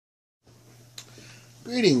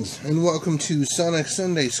Greetings and welcome to Sonic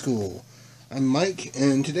Sunday School. I'm Mike,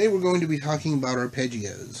 and today we're going to be talking about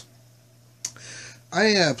arpeggios.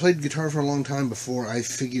 I played guitar for a long time before I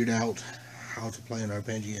figured out how to play an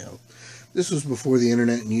arpeggio. This was before the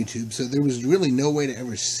internet and YouTube, so there was really no way to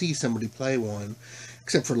ever see somebody play one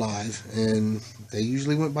except for live, and they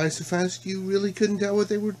usually went by so fast you really couldn't tell what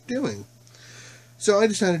they were doing. So I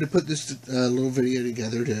decided to put this little video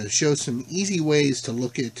together to show some easy ways to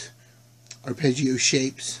look at arpeggio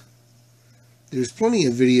shapes. There's plenty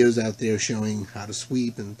of videos out there showing how to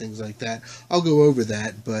sweep and things like that. I'll go over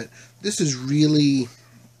that, but this is really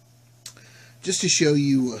just to show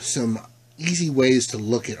you some easy ways to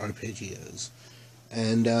look at arpeggios.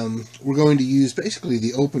 And we're going to use basically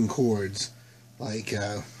the open chords like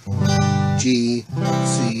G,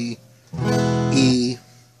 C, E,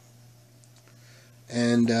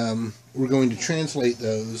 and we're going to translate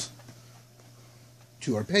those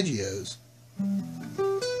to arpeggios.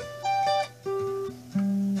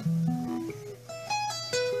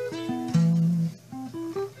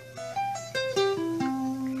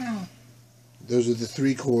 Those are the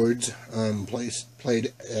three chords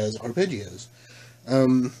played as arpeggios.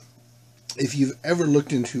 If you've ever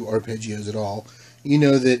looked into arpeggios at all, you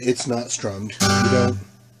know that it's not strummed. You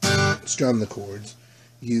don't strum the chords.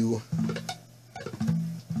 You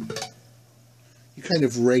kind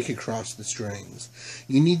of rake across the strings.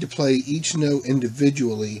 You need to play each note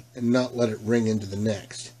individually and not let it ring into the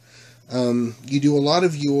next. You do a lot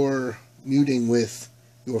of your muting with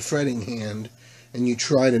your fretting hand, and you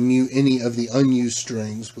try to mute any of the unused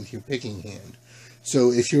strings with your picking hand.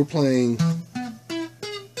 So if you're playing,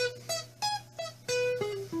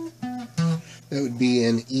 that would be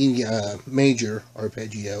an E major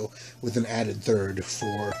arpeggio with an added third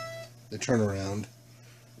for the turnaround.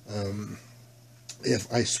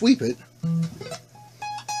 If I sweep it,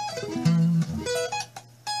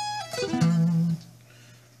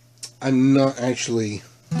 I'm not actually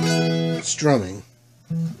strumming.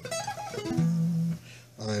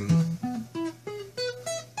 I'm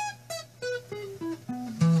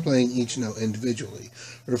playing each note individually.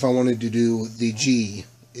 Or if I wanted to do the G,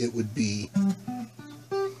 it would be,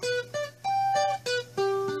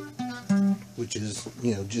 which is,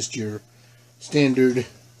 you know, just your standard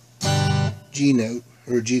G note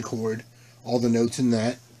or G chord, all the notes in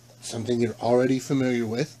that, something you're already familiar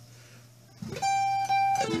with.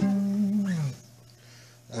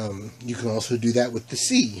 You can also do that with the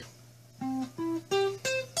C.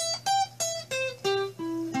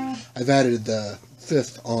 I've added the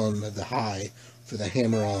fifth on the high for the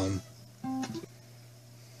hammer on.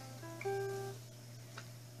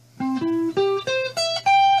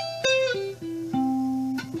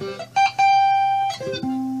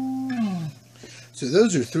 So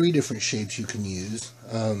those are three different shapes you can use.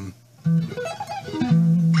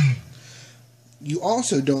 You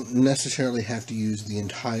also don't necessarily have to use the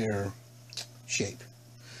entire shape.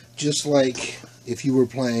 Just like if you were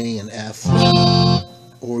playing an F,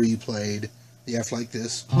 or you played the F like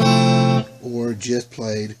this, or just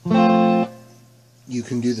played, you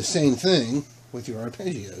can do the same thing with your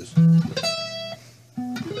arpeggios.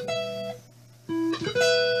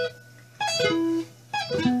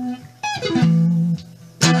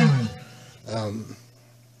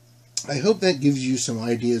 I hope that gives you some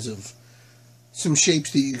ideas of some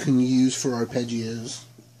shapes that you can use for arpeggios.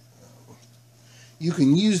 You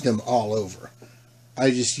can use them all over.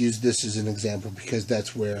 I just use this as an example because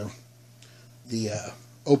that's where the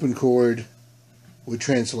open chord would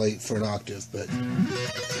translate for an octave, but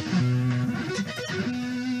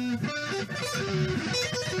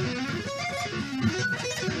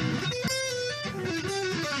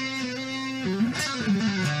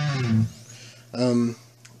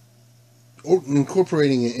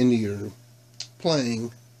incorporating it into your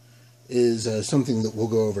playing is something that we'll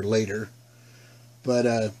go over later.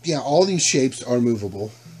 But yeah, all these shapes are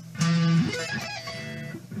movable.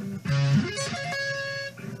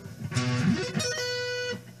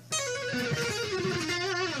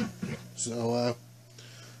 So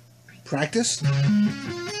practice.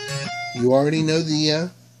 You already know the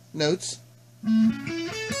notes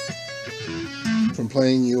from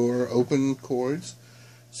playing your open chords,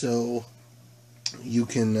 so you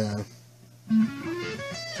can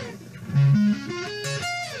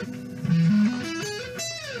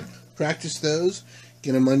practice those,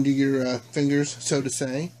 get them under your fingers, so to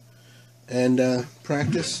say, and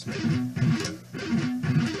practice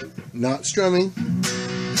not strumming,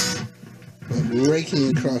 but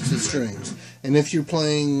raking across the strings. And if you're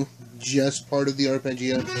playing just part of the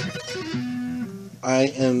arpeggio, I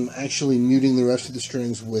am actually muting the rest of the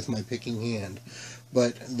strings with my picking hand.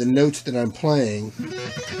 but the notes that I'm playing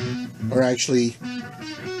are actually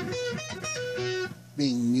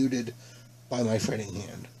being muted by my fretting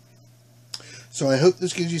hand. So I hope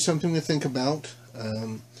this gives you something to think about.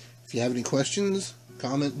 If you have any questions,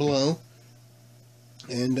 comment below.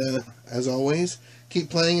 And as always, keep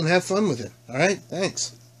playing and have fun with it. Alright,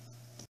 thanks.